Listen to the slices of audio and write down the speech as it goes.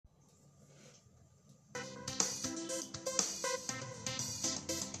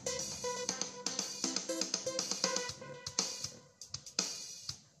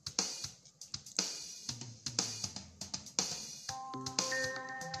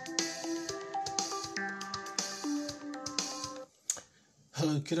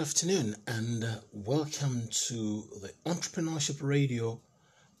Hello, good afternoon, and welcome to the Entrepreneurship Radio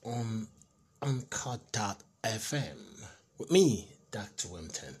on Anchor.fm with me, Dr.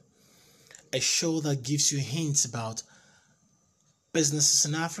 Wimpton, a show that gives you hints about businesses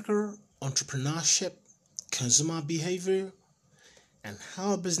in Africa, entrepreneurship, consumer behavior, and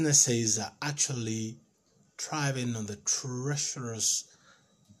how businesses are actually thriving on the treacherous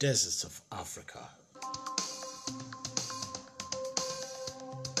deserts of Africa.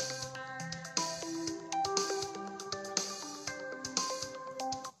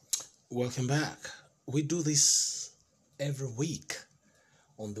 Welcome back. We do this every week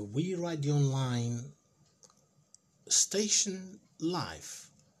on the We Radio Online station live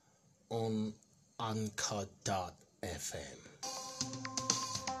on Anchor.fm.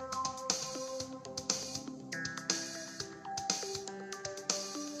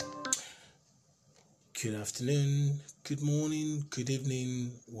 Good afternoon, good morning, good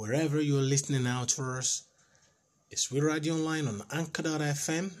evening, wherever you're listening out to us. It's We Radio Online on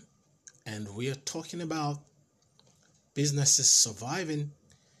Anchor.fm. And we are talking about businesses surviving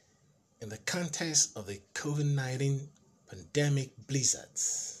in the context of the COVID-19 pandemic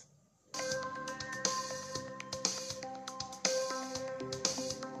blizzards.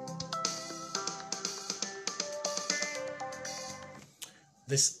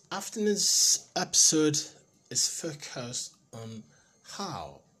 This afternoon's episode is focused on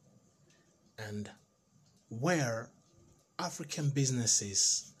how and where African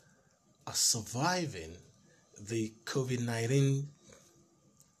businesses are surviving the COVID-19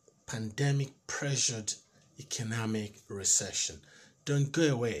 pandemic pressured economic recession. Don't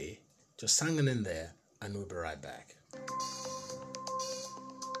go away, just hang in there and we'll be right back.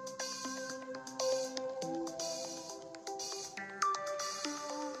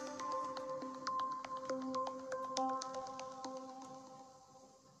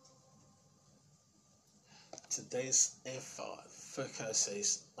 Today's effort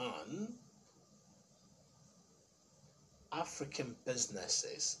focuses on African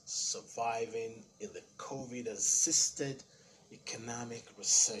businesses surviving in the COVID-assisted economic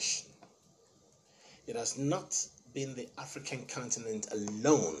recession. It has not been the African continent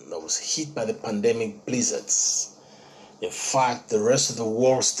alone that was hit by the pandemic blizzards. In fact, the rest of the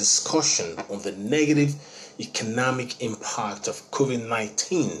world's discussion on the negative economic impact of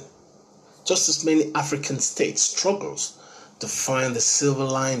COVID-19, just as many African states struggles to find the silver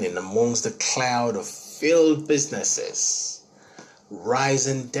lining amongst the cloud of failed businesses,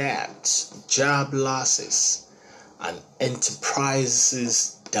 rising debt, job losses, and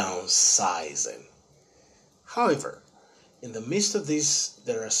enterprises downsizing. However, in the midst of this,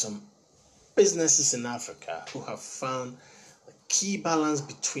 there are some businesses in Africa who have found a key balance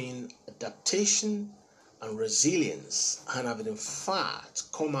between adaptation and resilience and have in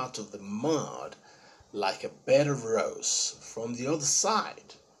fact come out of the mud like a bed of rose from the other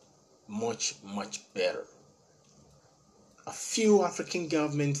side, much better. A few African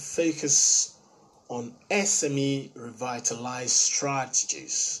governments focus on SME revitalized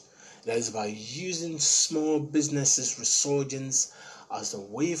strategies. That is by using small businesses' resurgence as the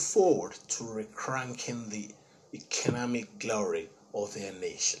way forward to recranking the economic glory of their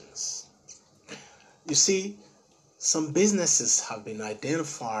nations. You see, some businesses have been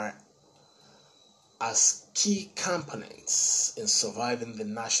identified as key components in surviving the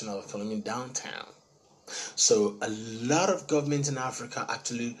national economy downtown. So a lot of governments in Africa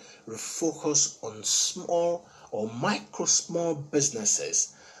actually refocus on small or small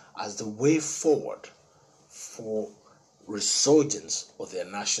businesses as the way forward for resurgence of their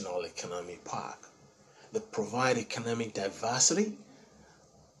national economic park. They provide economic diversity,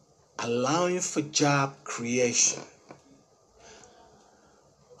 allowing for job creation.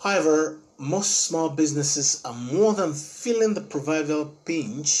 However, most small businesses are more than feeling the proverbial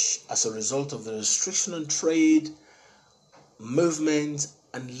pinch as a result of the restriction on trade, movement,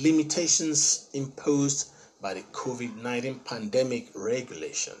 and limitations imposed by the COVID-19 pandemic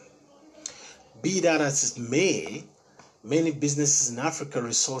regulation. Be that as it may, many businesses in Africa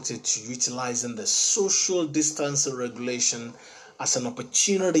resorted to utilizing the social distancing regulation as an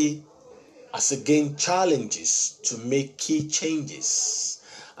opportunity as against challenges to make key changes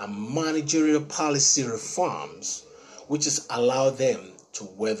and managerial policy reforms, which has allowed them to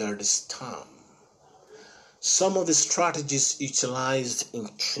weather the storm. Some of the strategies utilized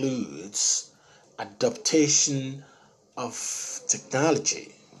includes adaptation of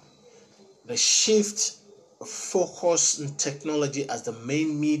technology, the shift of focus on technology as the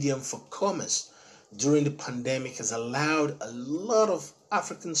main medium for commerce during the pandemic has allowed a lot of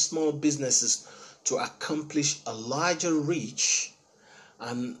African small businesses to accomplish a larger reach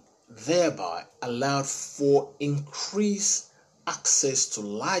and thereby allowed for increased access to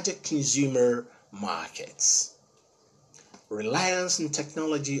larger consumer markets. Reliance on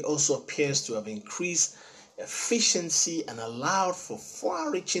technology also appears to have increased efficiency and allowed for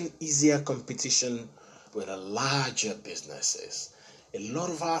far-reaching, easier competition with the larger businesses. A lot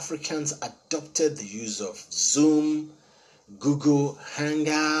of Africans adopted the use of Zoom, Google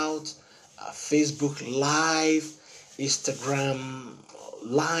Hangout, Facebook Live, Instagram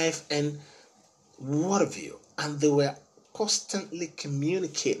Live, and what have you. And they were constantly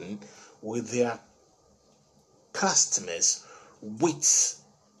communicating with their customers with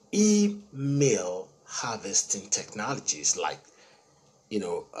email harvesting technologies like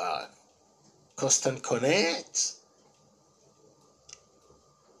Constant Connect,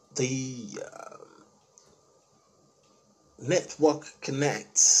 the Network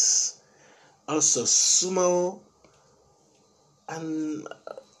Connects, also Sumo, and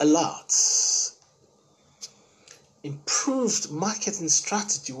a lot. Improved marketing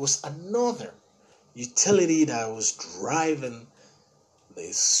strategy was another utility that was driving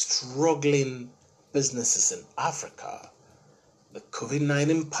the struggling businesses in Africa. The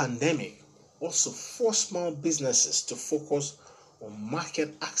COVID-19 pandemic also forced small businesses to focus on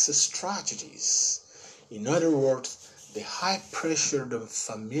market access strategies. In other words, the high pressure, the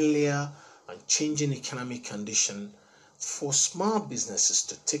familiar and changing economic condition forced small businesses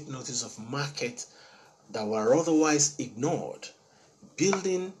to take notice of markets that were otherwise ignored,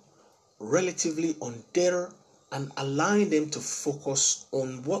 building relatively on data and allowing them to focus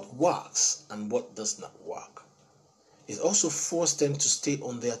on what works and what does not work. It also forced them to stay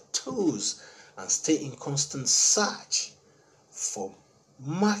on their toes and stay in constant search for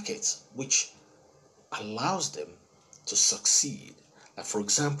markets, which allows them to succeed. Like for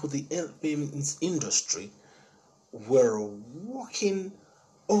example, the entertainment industry were working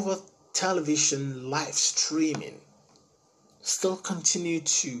over television live streaming, still continue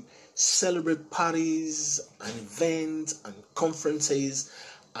to celebrate parties and events and conferences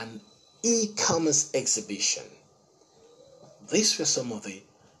and e-commerce exhibition. These were some of the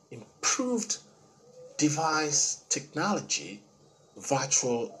improved device technology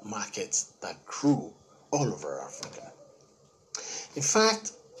virtual markets that grew all over Africa. In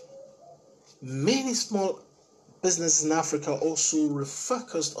fact, many small businesses in Africa also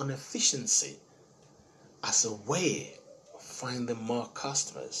refocused on efficiency as a way of finding more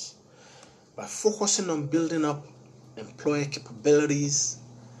customers. By focusing on building up employer capabilities,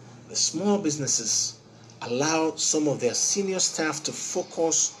 the small businesses allowed some of their senior staff to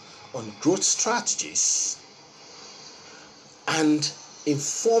focus on growth strategies and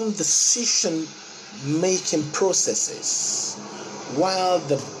informed decision-making processes, while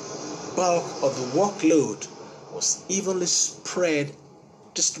the bulk of the workload was evenly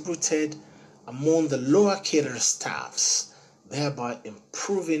distributed among the lower cadre staffs, thereby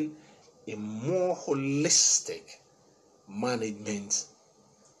improving a more holistic management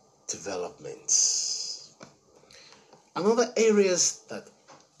development. Another areas that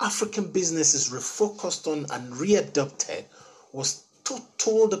African businesses refocused on and readopted was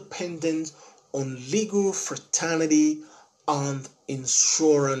total dependence on legal fraternity and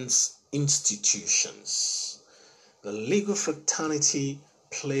insurance institutions. The legal fraternity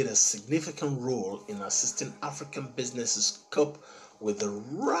played a significant role in assisting African businesses cope with the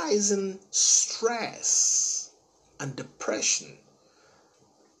rising stress and depression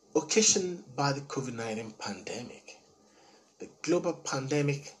occasioned by the COVID-19 pandemic. The global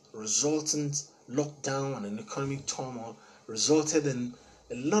pandemic resultant lockdown and an economic turmoil resulted in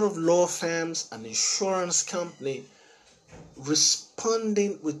a lot of law firms and insurance companies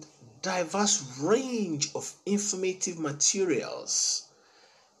responding with diverse range of informative materials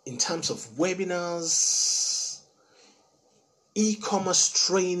in terms of webinars, e-commerce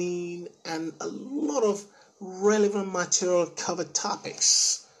training, and a lot of relevant material covered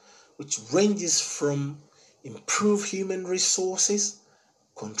topics, which ranges from improved human resources,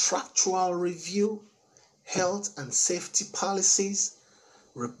 contractual review, health and safety policies,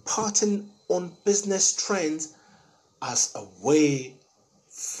 reporting on business trends as a way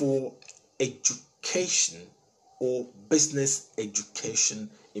for education or business education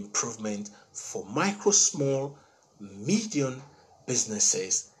improvement for micro, small, medium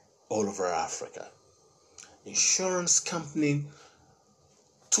businesses all over Africa. Insurance company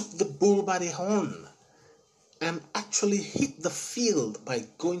took the bull by the horn and actually hit the field by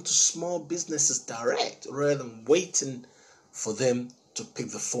going to small businesses direct rather than waiting for them to pick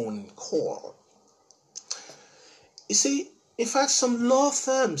the phone and call. You see, in fact, some law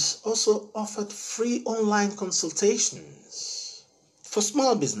firms also offered free online consultations for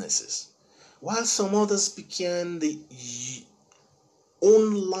small businesses, while some others began the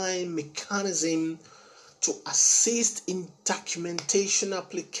online mechanism to assist in documentation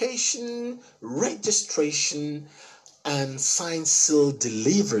application, registration, and sign seal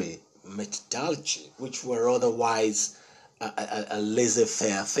delivery methodology, which were otherwise a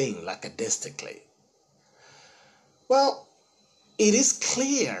laissez-faire thing, lackadaisically. Well, it is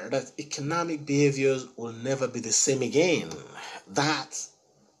clear that economic behaviors will never be the same again. That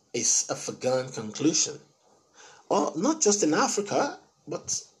is a foregone conclusion. Or not just in Africa,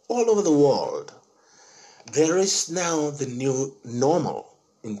 but all over the world. There is now the new normal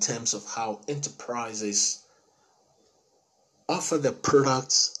in terms of how enterprises offer their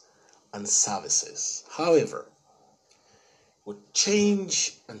products and services. However, with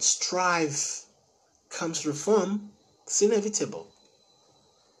change and strive comes reform. It's inevitable.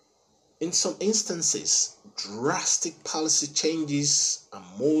 In some instances, drastic policy changes and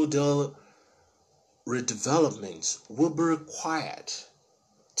model redevelopment will be required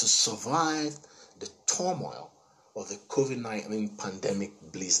to survive the turmoil of the COVID-19 pandemic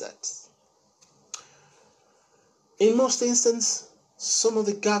blizzard. In most instances, some of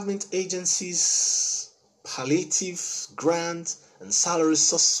the government agencies, palliative grants, and salary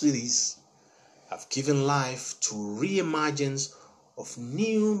subsidies have given life to re-emergence of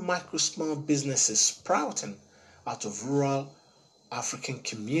new micro-small businesses sprouting out of rural African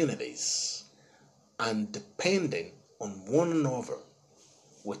communities and depending on one another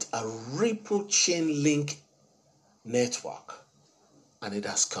with a ripple chain link network, and it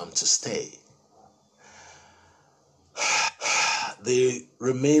has come to stay. They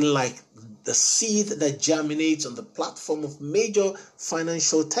remain like the seed that germinates on the platform of major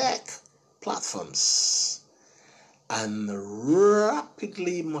financial tech platforms and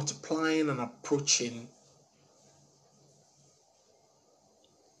rapidly multiplying and approaching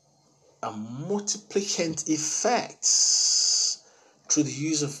a multiplicant effects through the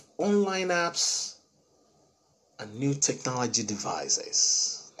use of online apps and new technology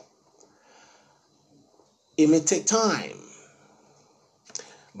devices. It may take time,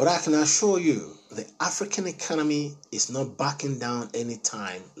 but I can assure you the African economy is not backing down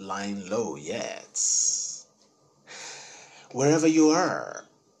anytime lying low yet. Wherever you are,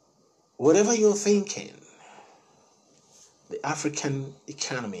 whatever you're thinking, the African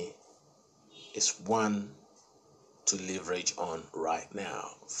economy is one to leverage on right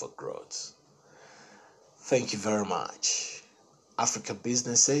now for growth. Thank you very much. Africa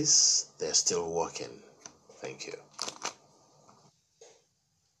businesses, they're still working. Thank you.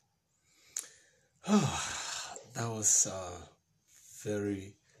 That was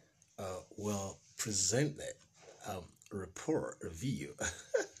very well presented report review.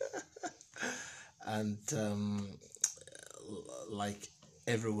 And like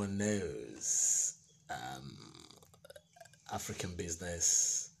everyone knows, African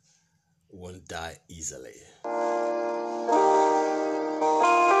business won't die easily.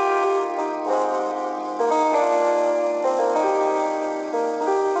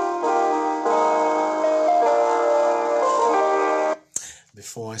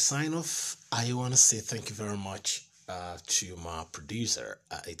 Before I sign off, I want to say thank you very much to my producer.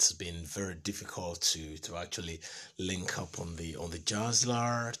 It's been very difficult to actually link up on the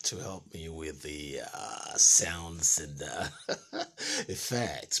Jazzler to help me with the sounds and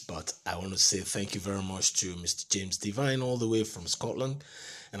effects. But I want to say thank you very much to Mr. James Divine all the way from Scotland,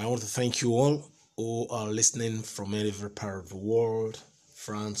 and I want to thank you all who are listening from every part of the world: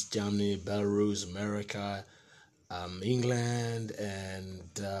 France, Germany, Belarus, America, England,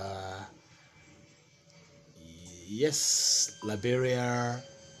 and yes, Liberia,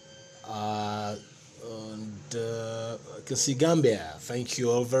 and I can see Gambia. Thank you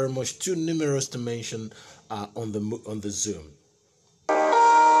all very much. Too numerous to mention on the Zoom.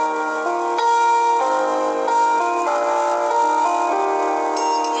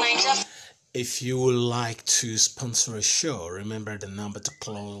 If you would like to sponsor a show, remember the number to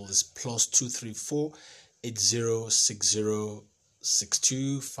call is +234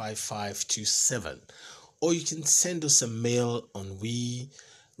 8060625527, or you can send us a mail on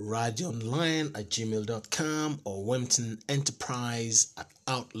radioonline@gmail.com or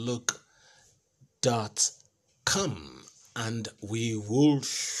wemptonenterprise@outlook.com, and we will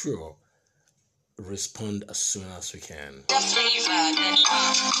sure respond as soon as we can.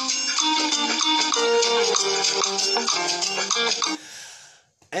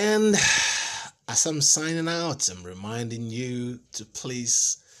 And as I'm signing out, I'm reminding you to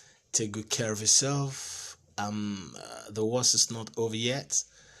please take good care of yourself. The worst is not over yet.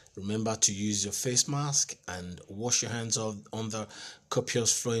 Remember to use your face mask and wash your hands on the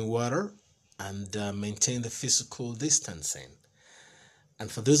copious flowing water, and maintain the physical distancing.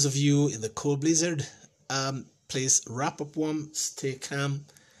 And for those of you in the cold blizzard, please wrap up warm, stay calm,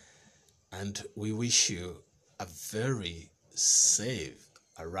 and we wish you a very safe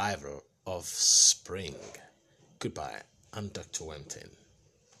arrival of spring. Goodbye. I'm Dr. Wempton.